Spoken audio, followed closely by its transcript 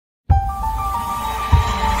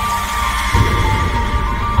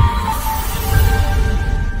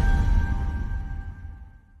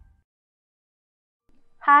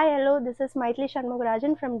Hi, hello, this is Maithili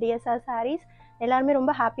Shanmugarajan from DSR Sarees. எல்லாருமே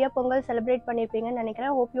ரொம்ப ஹாப்பியாக பொங்கல் செலிப்ரேட் பண்ணியிருப்பீங்கன்னு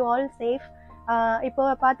நினைக்கிறேன். Hope you all safe. இப்போ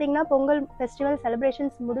பார்த்தீங்கன்னா பொங்கல் ஃபெஸ்டிவல்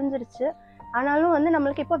செலிப்ரேஷன்ஸ் முடிஞ்சிருச்சு. ஆனாலும் வந்து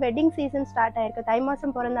நம்மளுக்கு இப்போ வெட்டிங் சீசன் ஸ்டார்ட் ஆயிருக்கு. தை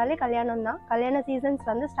மாதம் பிறந்தாலே கல்யாணம் தான். கல்யாண சீசன்ஸ்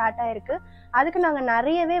வந்து ஸ்டார்ட் ஆயிருக்கு. அதுக்கு நாங்கள்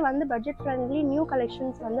நிறையவே வந்து பட்ஜெட் ஃப்ரெண்ட்லி நியூ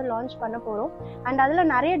கலெக்ஷன்ஸ் வந்து லான்ச் பண்ண போகிறோம். அண்ட் அதில்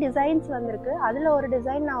நிறைய டிசைன்ஸ் வந்திருக்கு. அதில் ஒரு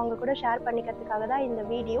டிசைன் நான் அவங்க கூட ஷேர் பண்ணிக்கிறதுக்காக தான் இந்த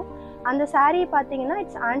வீடியோ. அந்த சாரீ பார்த்தீங்கன்னா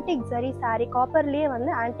இட்ஸ் ஆன்டிக் ஜரி சாரீ, காப்பர்லேயே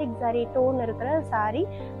வந்து ஆன்டிக் ஜரி டோன் இருக்கிற சாரீ.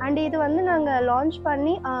 அண்ட் இது வந்து நாங்கள் லான்ச்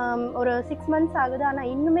பண்ணி ஒரு 6 months ஆகுது.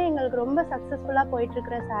 ஆனால் இன்னுமே எங்களுக்கு ரொம்ப சக்ஸஸ்ஃபுல்லாக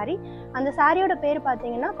போயிட்டுருக்கிற சாரீ. அந்த சாரியோட பேர்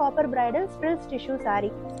பார்த்தீங்கன்னா காப்பர் பிரைடல் ஸ்விர்ல்ஸ் டிஷ்யூ சாரீ.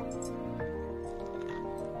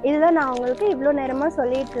 இதுதான் நான் உங்களுக்கு இவ்வளோ நேரமாக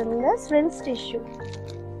சொல்லிட்டு இருந்தேன், ஸ்விர்ல்ஸ் டிஷ்யூ.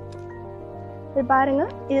 இது பாருங்க,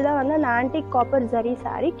 இதுதான் வந்து அந்த ஆன்டிக் காப்பர் ஜரி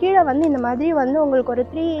சாரீ. கீழே வந்து இந்த மாதிரி வந்து உங்களுக்கு ஒரு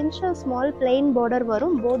 3 inch ஸ்மால் பிளெயின் பார்டர்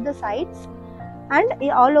வரும் both the sides. And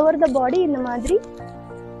all over the பாடி இந்த மாதிரி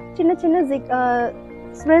சின்ன சின்ன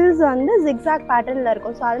ஸ்விர்ல்ஸ் வந்து ஜிக்ஸாக் பேட்டர்னில்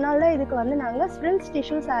இருக்கும். ஸோ அதனால தான் இதுக்கு வந்து நாங்கள் ஸ்விர்ல்ஸ்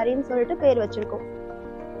டிஷ்யூ சாரின்னு சொல்லிட்டு பேர் வச்சுருக்கோம்.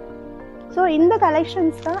 ஸோ இந்த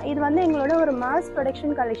கலெக்ஷன்ஸ் தான், இது வந்து எங்களோட ஒரு மாஸ்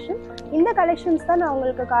ப்ரொடக்ஷன் கலெக்ஷன். இந்த கலெக்ஷன்ஸ் தான் நான்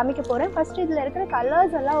உங்களுக்கு காமிக்க போகிறேன். ஃபர்ஸ்ட் இதில் இருக்கிற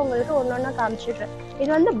கலர்ஸ் எல்லாம் உங்களுக்கு ஒன்று ஒன்றா காமிச்சிடுறேன். இது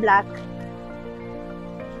வந்து பிளாக்.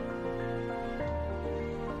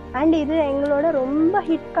 அண்ட் இது எங்களோட ரொம்ப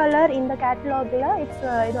ஹிட் கலர் இந்த கேட்டலாகில்.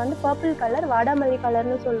 இது வந்து பர்பிள் கலர், வாடாமல்லி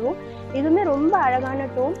கலர்னு சொல்லுவோம். இதுவுமே ரொம்ப அழகான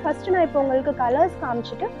டோன். ஃபர்ஸ்ட் நான் இப்போ உங்களுக்கு கலர்ஸ்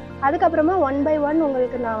காமிச்சிட்டு அதுக்கப்புறமா 1 by 1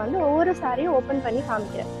 உங்களுக்கு நான் வந்து ஒவ்வொரு சாரியும் ஓப்பன் பண்ணி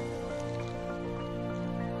காமிக்கிறேன்.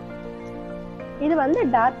 இது வந்து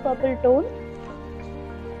dark purple tone.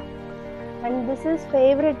 And this is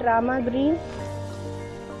favourite Rama green.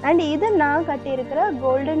 And இது நான் கட்டியிருக்கிற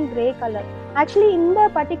கோல்டன் கிரே கலர். ஆக்சுவலி இந்த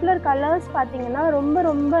பர்டிகுலர் கலர்ஸ் பார்த்தீங்கன்னா ரொம்ப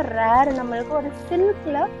ரொம்ப ரேர். நம்மளுக்கு ஒரு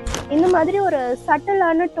சில்கில் இந்த மாதிரி ஒரு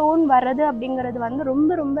சட்டிலான டோன் வர்றது அப்படிங்கிறது வந்து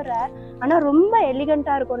ரொம்ப ரொம்ப ரேர். ஆனால் ரொம்ப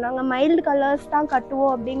எலிகண்ட்டாக இருக்கும். நாங்கள் மைல்டு கலர்ஸ் தான்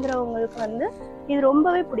கட்டுவோம் அப்படிங்கிறவங்களுக்கு வந்து இது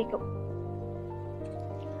ரொம்பவே பிடிக்கும்.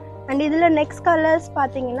 அண்ட் இதில் நெக்ஸ்ட் கலர்ஸ்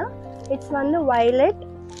பார்த்தீங்கன்னா இட்ஸ் வந்து violet,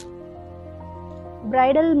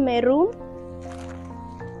 bridal maroon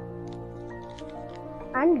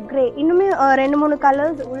and grey. இன்னுமே 2-3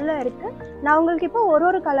 கலர்ஸ் உள்ளே இருக்குது. நான் உங்களுக்கு இப்போ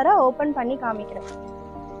ஒரு கலராக ஓப்பன் பண்ணி காமிக்கிறேன்.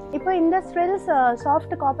 இப்போ இந்த ஸ்விர்ல்ஸ்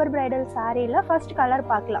சாஃப்ட் காப்பர் பிரைடல் சாரியில் ஃபர்ஸ்ட் கலர்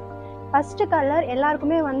பார்க்கலாம். ஃபர்ஸ்ட் கலர்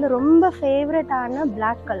எல்லாருக்குமே வந்து ரொம்ப ஃபேவரட்டான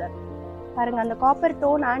பிளாக் கலர். பாருங்கள், அந்த காப்பர்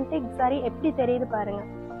டோன் ஆன்டிக் சாரி எப்படி தெரியுது பாருங்கள்.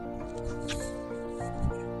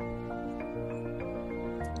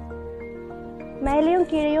 மேலேயும்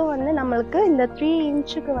கீழேயும் வந்து நம்மளுக்கு இந்த 3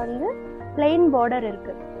 inch வந்து பிளெயின் பார்டர்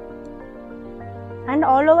இருக்கு. And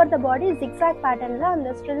all over the body zigzag பேட்டர்ன்ல அந்த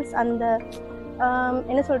ஸ்டில்ஸ் அந்த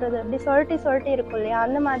என்ன சொல்றது, அப்படி சொல்ட்டி இருக்கும் இல்லையா,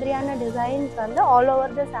 அந்த மாதிரியான டிசைன்ஸ் வந்து ஆல்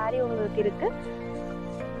ஓவர் த சாரி உங்களுக்கு இருக்கு.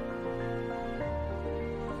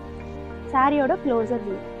 சாரியோட க்ளோசர்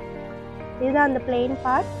வியூ இதுதான் அந்த பிளெயின்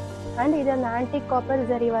பார்ட். அண்ட் இது அந்த ஆன்டிக் காப்பர்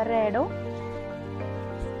ஜரி வர்ற இடம்.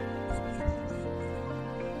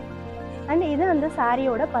 அண்ட் இது அந்த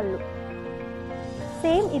சாரியோட பல்லு.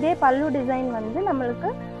 சேம் இதே பல்லு டிசைன் வந்து நம்மளுக்கு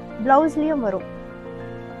பிளவுஸ்லயும் வரும்.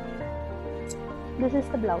 This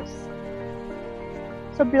is the blouse.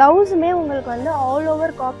 So பிளவுஸுமே உங்களுக்கு வந்து all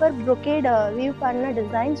over copper brocade view பண்ண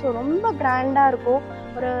டிசைன். ஸோ ரொம்ப கிராண்டாக இருக்கும்.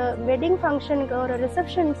 ஒரு வெட்டிங் ஃபங்க்ஷனுக்கு, ஒரு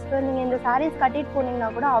ரிசப்ஷன்ஸ்க்கு நீங்கள் இந்த சாரீஸ் கட்டிட்டு போனீங்கன்னா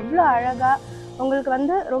கூட அவ்வளோ அழகாக உங்களுக்கு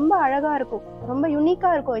வந்து ரொம்ப அழகாக இருக்கும். ரொம்ப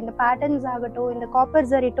யூனிக்காக இருக்கும். இந்த பேட்டர்ன்ஸ் ஆகட்டும், இந்த காப்பர்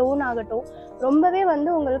ஜரி டோன் ஆகட்டும், ரொம்பவே வந்து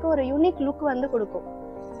உங்களுக்கு ஒரு யூனிக் லுக் வந்து கொடுக்கும்.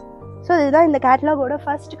 ஸோ இதுதான் இந்த கேட்டலாகோட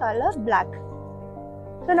ஃபர்ஸ்ட் கலர் பிளாக்.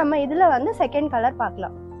 ஸோ நம்ம இதில் வந்து செகண்ட் கலர்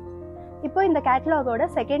பார்க்கலாம். இப்போ இந்த கேட்டலாகோட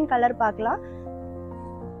செகண்ட் கலர் பார்க்கலாம்.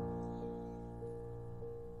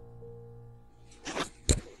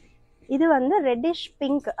 இது வந்து ரெட்டிஷ்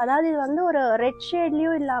பிங்க். அதாவது இது வந்து ஒரு ரெட்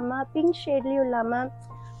ஷேட்லேயும் இல்லாமல் பிங்க் ஷேட்லேயும் இல்லாமல்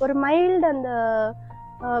ஒரு மைல்டு அந்த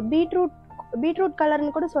பீட்ரூட்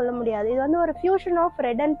கலர்னு கூட சொல்ல முடியாது. இது வந்து ஒரு fusion of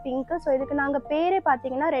red and pink. So இதுக்கு நாங்கள் பேரே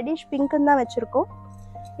பார்த்தீங்கன்னா ரெட்டிஷ் பிங்க்னு தான் வச்சுருக்கோம்.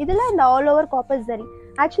 இதில் இந்த all over copper zari.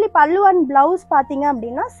 Actually பல்லு அண்ட் பிளவுஸ் பார்த்தீங்க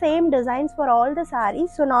அப்படின்னா same designs for all the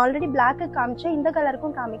saris. So நான் ஆல்ரெடி பிளாக்கு காமிச்சேன், இந்த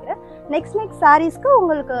கலருக்கும் காமிக்கிறேன். நெக்ஸ்ட் சாரீஸ்க்கு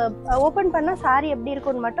உங்களுக்கு ஓப்பன் பண்ணால் சாரீ எப்படி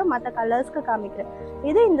இருக்குன்னு மட்டும் மற்ற கலர்ஸ்க்கு காமிக்கிறேன்.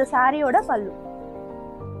 இது இந்த சாரியோட பல்லு.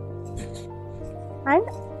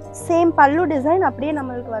 அண்ட் சேம் பல்லு டிசைன் அப்படியே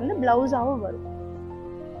நம்மளுக்கு வந்து பிளவுஸாகவும் வரும்.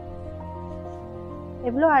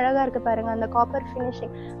 எவ்வளோ அழகாக இருக்குது பாருங்கள் அந்த காப்பர்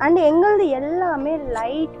ஃபினிஷிங். அண்ட் எங்களது எல்லாமே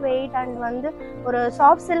லைட் வெயிட் அண்ட் வந்து ஒரு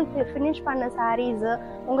சாஃப்ட் சில்க் ஃபினிஷ் பண்ண சாரீஸு.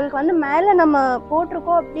 உங்களுக்கு வந்து மேலே நம்ம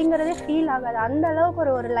போட்டிருக்கோம் அப்படிங்கிறதே ஃபீல் ஆகாது. அந்த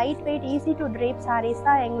அளவுக்கு ஒரு light weight easy to drape saris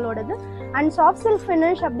தான் எங்களோடது. அண்ட் சாஃப்ட் சில்க்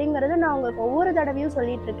ஃபினிஷ் அப்படிங்கிறது நான் உங்களுக்கு ஒவ்வொரு தடவையும்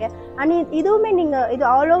சொல்லிட்டு இருக்கேன். அண்ட் இதுவுமே நீங்கள் இது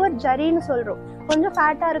ஆல் ஓவர் ஜரின்னு சொல்கிறோம். கொஞ்சம்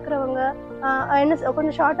ஃபேட்டாக இருக்கிறவங்க, என்ன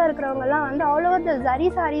கொஞ்சம் ஷார்ட்டாக இருக்கிறவங்கலாம் வந்து all over the zari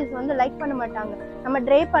saris வந்து லைக் பண்ண மாட்டாங்க. நம்ம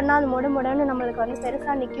ட்ரே பண்ணால் அது முடன்னு நம்மளுக்கு வந்து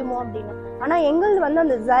பெருசாக நிற்குமோ அப்படின்னு. ஆனால் எங்களுக்கு வந்து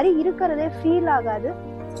அந்த ஜரி இருக்கிறதே ஃபீல் ஆகாது.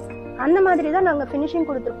 அந்த மாதிரி தான் நாங்கள் ஃபினிஷிங்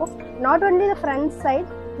கொடுத்துருப்போம். Not only the front side,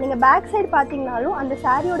 நீங்கள் பேக் சைடு பார்த்தீங்கனாலும் அந்த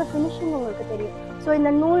சாரியோட ஃபினிஷிங் உங்களுக்கு தெரியும். ஸோ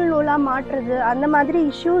இந்த நூலாக மாட்டுறது அந்த மாதிரி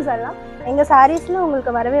இஷ்யூஸ் எல்லாம் எங்கள் சாரீஸில்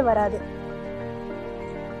உங்களுக்கு வரவே வராது.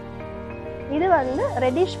 இது வந்து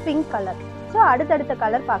ரெட்டிஷ் பிங்க் கலர். ஸோ அடுத்தடுத்த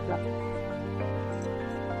கலர் பார்க்கலாம்.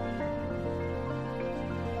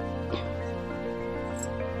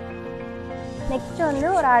 நெக்ஸ்ட் வந்து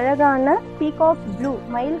ஒரு அழகான பீகாக் ப்ளூ,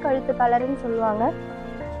 மயில் கழுத்து கலர்னு சொல்லுவாங்க.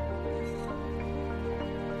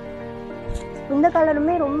 இந்த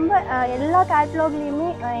கலருமே ரொம்ப எல்லா கேட்லாக்லேயுமே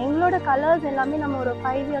எங்களோட கலர்ஸ் எல்லாமே நம்ம ஒரு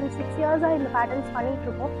 5 and 6 இயர்ஸாக இந்த பேட்டர்ன்ஸ்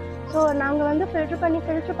பண்ணிகிட்ருக்கோம். ஸோ நாங்கள் வந்து ஃபில்ட்ரு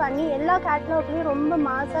பண்ணி எல்லா கேட்லாக்லேயும் ரொம்ப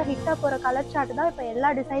மாசாக ஹிட்டாக போகிற கலர் சார்ட் தான் இப்போ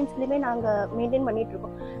எல்லா டிசைன்ஸ்லையுமே நாங்கள் மெயின்டைன்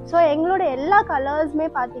பண்ணிகிட்ருக்கோம். ஸோ எங்களோட எல்லா கலர்ஸுமே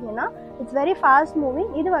பார்த்தீங்கன்னா இட்ஸ் வெரி ஃபாஸ்ட்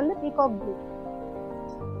மூவிங். இது வந்து பீகாக் ப்ளூ.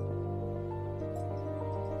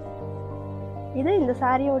 இது இந்த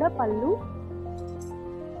சாரியோட பல்லு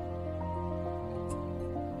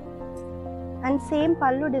and same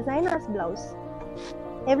pallu design as blouse.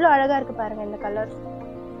 எவ்வளோ அழகா இருக்கு பாருங்க இந்த கலர்.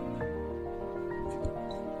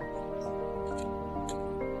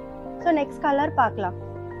 ஸோ நெக்ஸ்ட் கலர் பார்க்கலாம்.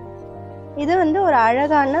 இது வந்து ஒரு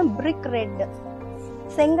அழகான பிரிக் ரெட்,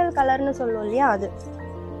 செங்கல் கலர்னு சொல்லுவோம் இல்லையா, அது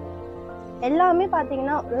எல்லாமே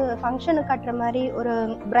பார்த்தீங்கன்னா ஒரு ஃபங்க்ஷனுக்கு கட்டுற மாதிரி ஒரு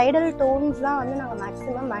பிரைடல் டோன்ஸ் தான் வந்து நாங்கள்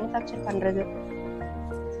மேக்ஸிமம் மேனுஃபேக்சர் பண்ணுறது.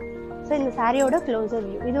 ஸோ இந்த சாரியோட க்ளோசர்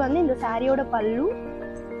வியூ. இது வந்து இந்த சாரியோட பல்லு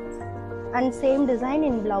and same design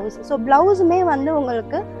in blouse. So பிளவுஸுமே வந்து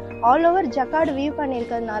உங்களுக்கு ஆல் ஓவர் ஜக்கார்டு வியூ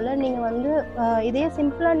பண்ணியிருக்கிறதுனால நீங்கள் வந்து இதே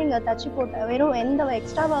சிம்பிளாக நீங்கள் தச்சு போட்ட வெறும் எந்த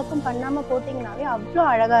எக்ஸ்ட்ரா ஒர்க்கும் பண்ணாமல் போட்டிங்கனாவே அவ்வளோ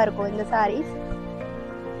அழகாக இருக்கும் இந்த சாரீஸ்.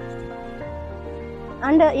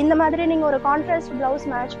 அண்ட் இந்த மாதிரி நீங்கள் ஒரு கான்ட்ராஸ்ட் பிளவுஸ்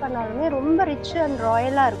மேட்ச் பண்ணாலுமே ரொம்ப ரிச் அண்ட்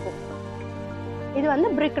ராயலாக இருக்கும். இது வந்து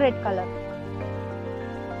பிரிக் ரெட் கலர்.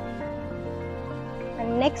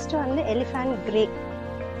 அண்ட் நெக்ஸ்ட் வந்து எலிஃபண்ட் கிரே.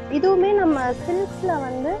 இதுவுமே நம்ம சில்க்ஸில்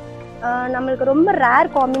வந்து நம்மளுக்கு ரொம்ப ரேர்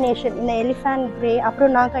காம்பினேஷன். இந்த எலிஃபண்ட் கிரே,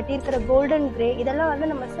 அப்புறம் நான் கட்டியிருக்கிற கோல்டன் கிரே, இதெல்லாம் வந்து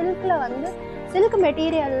நம்ம சில்கில் வந்து சில்க்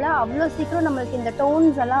மெட்டீரியலில் அவ்வளோ சீக்கிரம் நம்மளுக்கு இந்த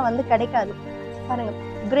டோன்ஸ் எல்லாம் வந்து கிடைக்காது. பாருங்கள்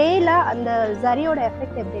கிரேல அந்த ஜரியோட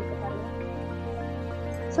எஃபெக்ட் எப்படி இருக்கு பாருங்க.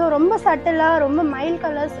 ஸோ ரொம்ப சட்டிலாக ரொம்ப மைல்ட்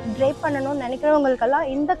கலர்ஸ் ட்ரேப் பண்ணணும்னு நினைக்கிறவங்களுக்கெல்லாம்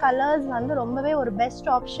இந்த கலர்ஸ் வந்து ரொம்பவே ஒரு பெஸ்ட்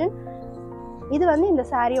ஆப்ஷன். இது வந்து இந்த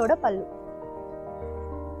சாரியோட பல்லு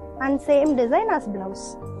and same design as blouse.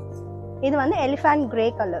 இது வந்து elephant grey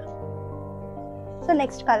colour. So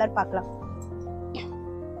next colour பார்க்கலாம்.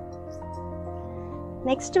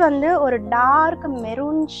 நெக்ஸ்ட் வந்து ஒரு டார்க்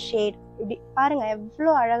மெரூன் ஷேட். இப்படி பாருங்க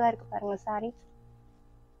எவ்வளோ அழகா இருக்கு பாருங்க சாரி.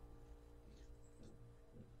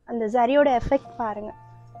 அந்த ஜரியோட எஃபெக்ட் பாருங்க.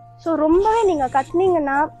 ஸோ ரொம்பவே நீங்கள்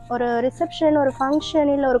கட்டினீங்கன்னா ஒரு ரிசப்ஷன், ஒரு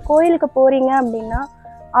ஃபங்க்ஷன், இல்லை ஒரு கோயிலுக்கு போறீங்க அப்படின்னா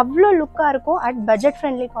அவ்வளோ லுக்காக இருக்கும் அட் பட்ஜெட்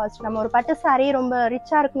ஃப்ரெண்ட்லி காஸ்ட். நம்ம ஒரு பட்டு சாரீ ரொம்ப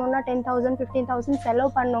ரிச்சாக இருக்கணும்னா 10,000 15,000 செலவு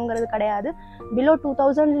பண்ணுங்கிறது கிடையாது. பிலோ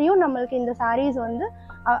 2,000லேயும் நம்மளுக்கு இந்த சாரீஸ் வந்து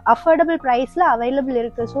அஃபோர்டபுள் ப்ரைஸில் அவைலபிள்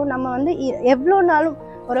இருக்குது. ஸோ நம்ம வந்து எவ்வளோ நாளும்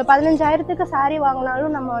ஒரு 15,000க்கு சாரீ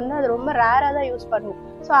வாங்கினாலும் நம்ம வந்து அது ரொம்ப ரேராக தான் யூஸ் பண்ணுவோம்.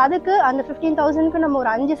 ஸோ அதுக்கு அந்த 15,000க்கு நம்ம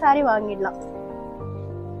ஒரு 5 சாரீ வாங்கிடலாம்.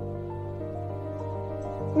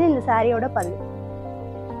 இது இந்த சாரியோட பல்லு.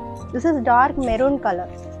 This is dark maroon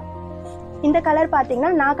colour. இந்த கலர் பார்த்தீங்கன்னா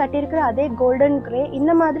நான் கட்டியிருக்கிற அதே கோல்டன் கிரே.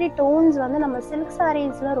 இந்த மாதிரி டோன்ஸ் வந்து நம்ம சில்க்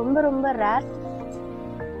சாரீஸில் ரொம்ப ரொம்ப ரேர்.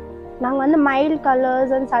 நாங்கள் வந்து மைல்ட்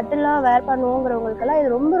கலர்ஸ் அண்ட் சட்டிலாக வேர் பண்ணுவோங்கிறவங்களுக்கெல்லாம் இது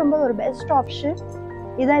ரொம்ப ரொம்ப ஒரு பெஸ்ட் ஆப்ஷன்.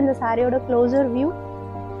 இதுதான் இந்த சாரியோட closer view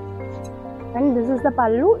and this is the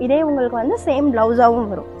பல்லு. இதே உங்களுக்கு வந்து சேம்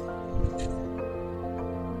பிளவுஸாகவும் வரும்.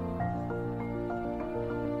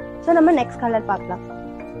 ஸோ நம்ம நெக்ஸ்ட் கலர் பார்க்கலாம்.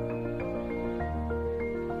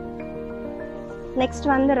 நெக்ஸ்ட்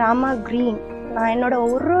வந்து ராமா க்ரீன். நான் என்னோட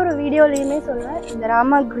ஒரு வீடியோலையுமே சொல்லுவேன், இந்த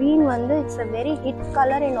ராமா க்ரீன் வந்து it's a very hit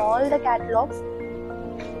colour in all the catalogues.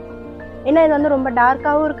 ஏன்னா இது வந்து ரொம்ப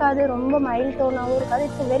டார்க்காகவும் இருக்காது, ரொம்ப மைல்ட் டோனாகவும் இருக்காது.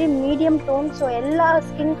 It's very medium tone. So எல்லா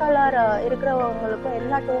ஸ்கின் கலர் இருக்கிறவங்களுக்கும்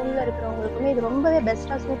எல்லா டோனில் இருக்கிறவங்களுக்குமே இது ரொம்பவே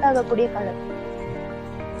பெஸ்ட்டாக சூட் ஆகக்கூடிய கலர்.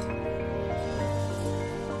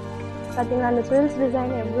 பார்த்தீங்கன்னா அந்த ஸ்வில்ஸ்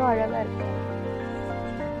டிசைன் எவ்வளோ அழகாக இருக்கு.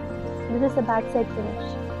 This is the back side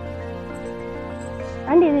finish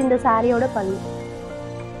and இது இந்த சாரியோட பல்லு.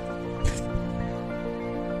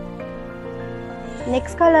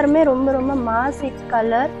 நெக்ஸ்ட் கலருமே ரொம்ப ரொம்ப மாசிக்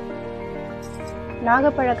கலர்,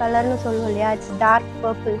 நாகப்பழ கலர்னு சொல்லுவோம் இல்லையா, இட்ஸ் டார்க்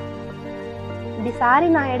பர்பிள். இப்படி சாரி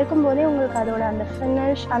நான் எடுக்கும் போதே உங்களுக்கு அதோட அந்த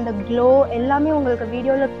ஃபினிஷ், அந்த க்ளோ எல்லாமே உங்களுக்கு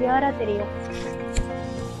வீடியோவில் கிளியராக தெரியும்.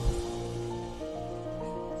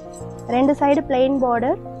 2 சைடு பிளெயின்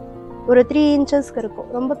பார்டர், ஒரு 3 இன்ச்சஸ்க்கு இருக்கும்.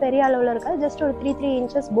 ரொம்ப பெரிய அளவில் இருக்காது, ஜஸ்ட் ஒரு 3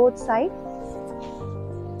 inches போத் சைட்.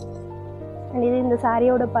 அண்ட் இது இந்த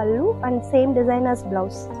சாரியோட பல்லு and same designers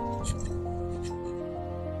blouse.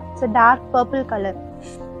 It's dark purple colour.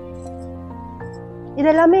 இது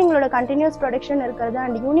எல்லாமே எங்களோட கண்டினியூஸ் ப்ரொடக்ஷன் இருக்கிறது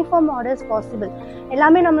அண்ட் யூனிஃபார்ம் ஆர்டர்ஸ் பாசிபிள்.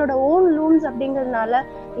 எல்லாமே நம்மளோட ஓன் லூம்ஸ் அப்படிங்கிறதுனால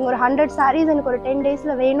நீங்கள் ஒரு 100 sarees எனக்கு ஒரு 10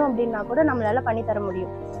 daysல வேணும் அப்படின்னா கூட நம்மளால பண்ணி தர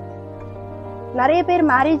முடியும். நிறைய பேர்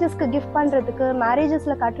மேரேஜஸ்க்கு கிஃப்ட் பண்ணுறதுக்கு,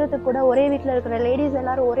 மேரேஜஸில் கட்டுறதுக்கு கூட ஒரே வீட்டில் இருக்கிற லேடிஸ்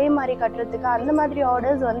எல்லாரும் ஒரே மாதிரி கட்டுறதுக்கு அந்த மாதிரி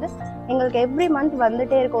ஆர்டர்ஸ் வந்து எங்களுக்கு எவ்ரி மந்த்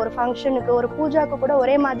வந்துட்டே இருக்கும். ஒரு ஃபங்க்ஷனுக்கு, ஒரு பூஜாக்கு கூட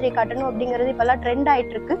ஒரே மாதிரி கட்டணும் அப்படிங்கிறது இப்போல்லாம் ட்ரெண்ட்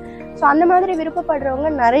ஆகிட்டு இருக்கு. ஸோ அந்த மாதிரி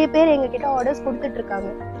விருப்பப்படுறவங்க நிறைய பேர் எங்ககிட்ட ஆர்டர்ஸ்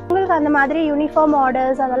கொடுத்துட்ருக்காங்க. உங்களுக்கு அந்த மாதிரி யூனிஃபார்ம்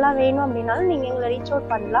ஆர்டர்ஸ் அதெல்லாம் வேணும் அப்படின்னாலும் நீங்கள் எங்களை ரீச் அவுட்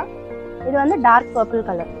பண்ணலாம். இது வந்து டார்க் பர்பிள்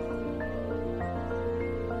கலர்.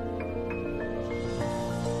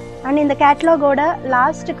 அண்ட் இந்த கேட்லாகோட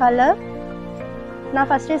லாஸ்ட் கலர் நான்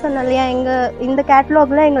ஃபர்ஸ்டே சொன்னேன் இல்லையா, இந்த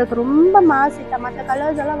கேட்லாகில் எங்களுக்கு ரொம்ப மாஸ் ஹிட். மற்ற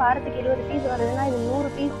கலர்ஸ் எல்லாம் வாரத்துக்கு 20 பீஸ் வருதுன்னா இது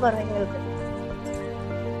 100 பீஸ் வரும் எங்களுக்கு.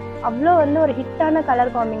 அவ்வளோ வந்து ஒரு ஹிட்டான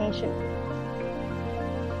கலர் காம்பினேஷன்.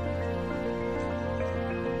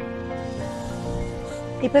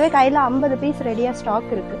 இப்போவே கையில் 50 பீஸ் ரெடியாக ஸ்டாக்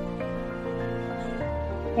இருக்கு.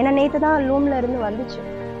 ஏன்னா நேற்று தான் லூம்ல இருந்து வந்துச்சு.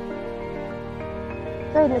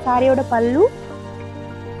 ஸோ இந்த சாரியோட பல்லு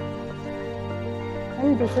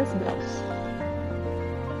and this is blouse.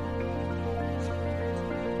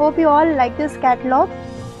 Hope you all like this catalog.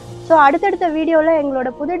 So அடுத்தடுத்த வீடியோவில் எங்களோட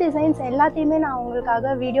புது டிசைன்ஸ் எல்லாத்தையுமே நான்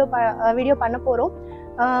உங்களுக்காக வீடியோ பண்ண போகிறோம்.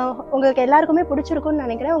 உங்களுக்கு எல்லாருக்குமே பிடிச்சிருக்குன்னு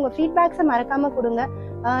நினைக்கிறேன். உங்கள் ஃபீட்பேக்ஸை மறக்காமல் கொடுங்க.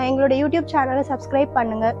 எங்களோட யூடியூப் சேனலை சப்ஸ்கிரைப்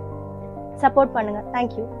பண்ணுங்கள், சப்போர்ட் பண்ணுங்கள்.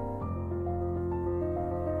 தேங்க்யூ.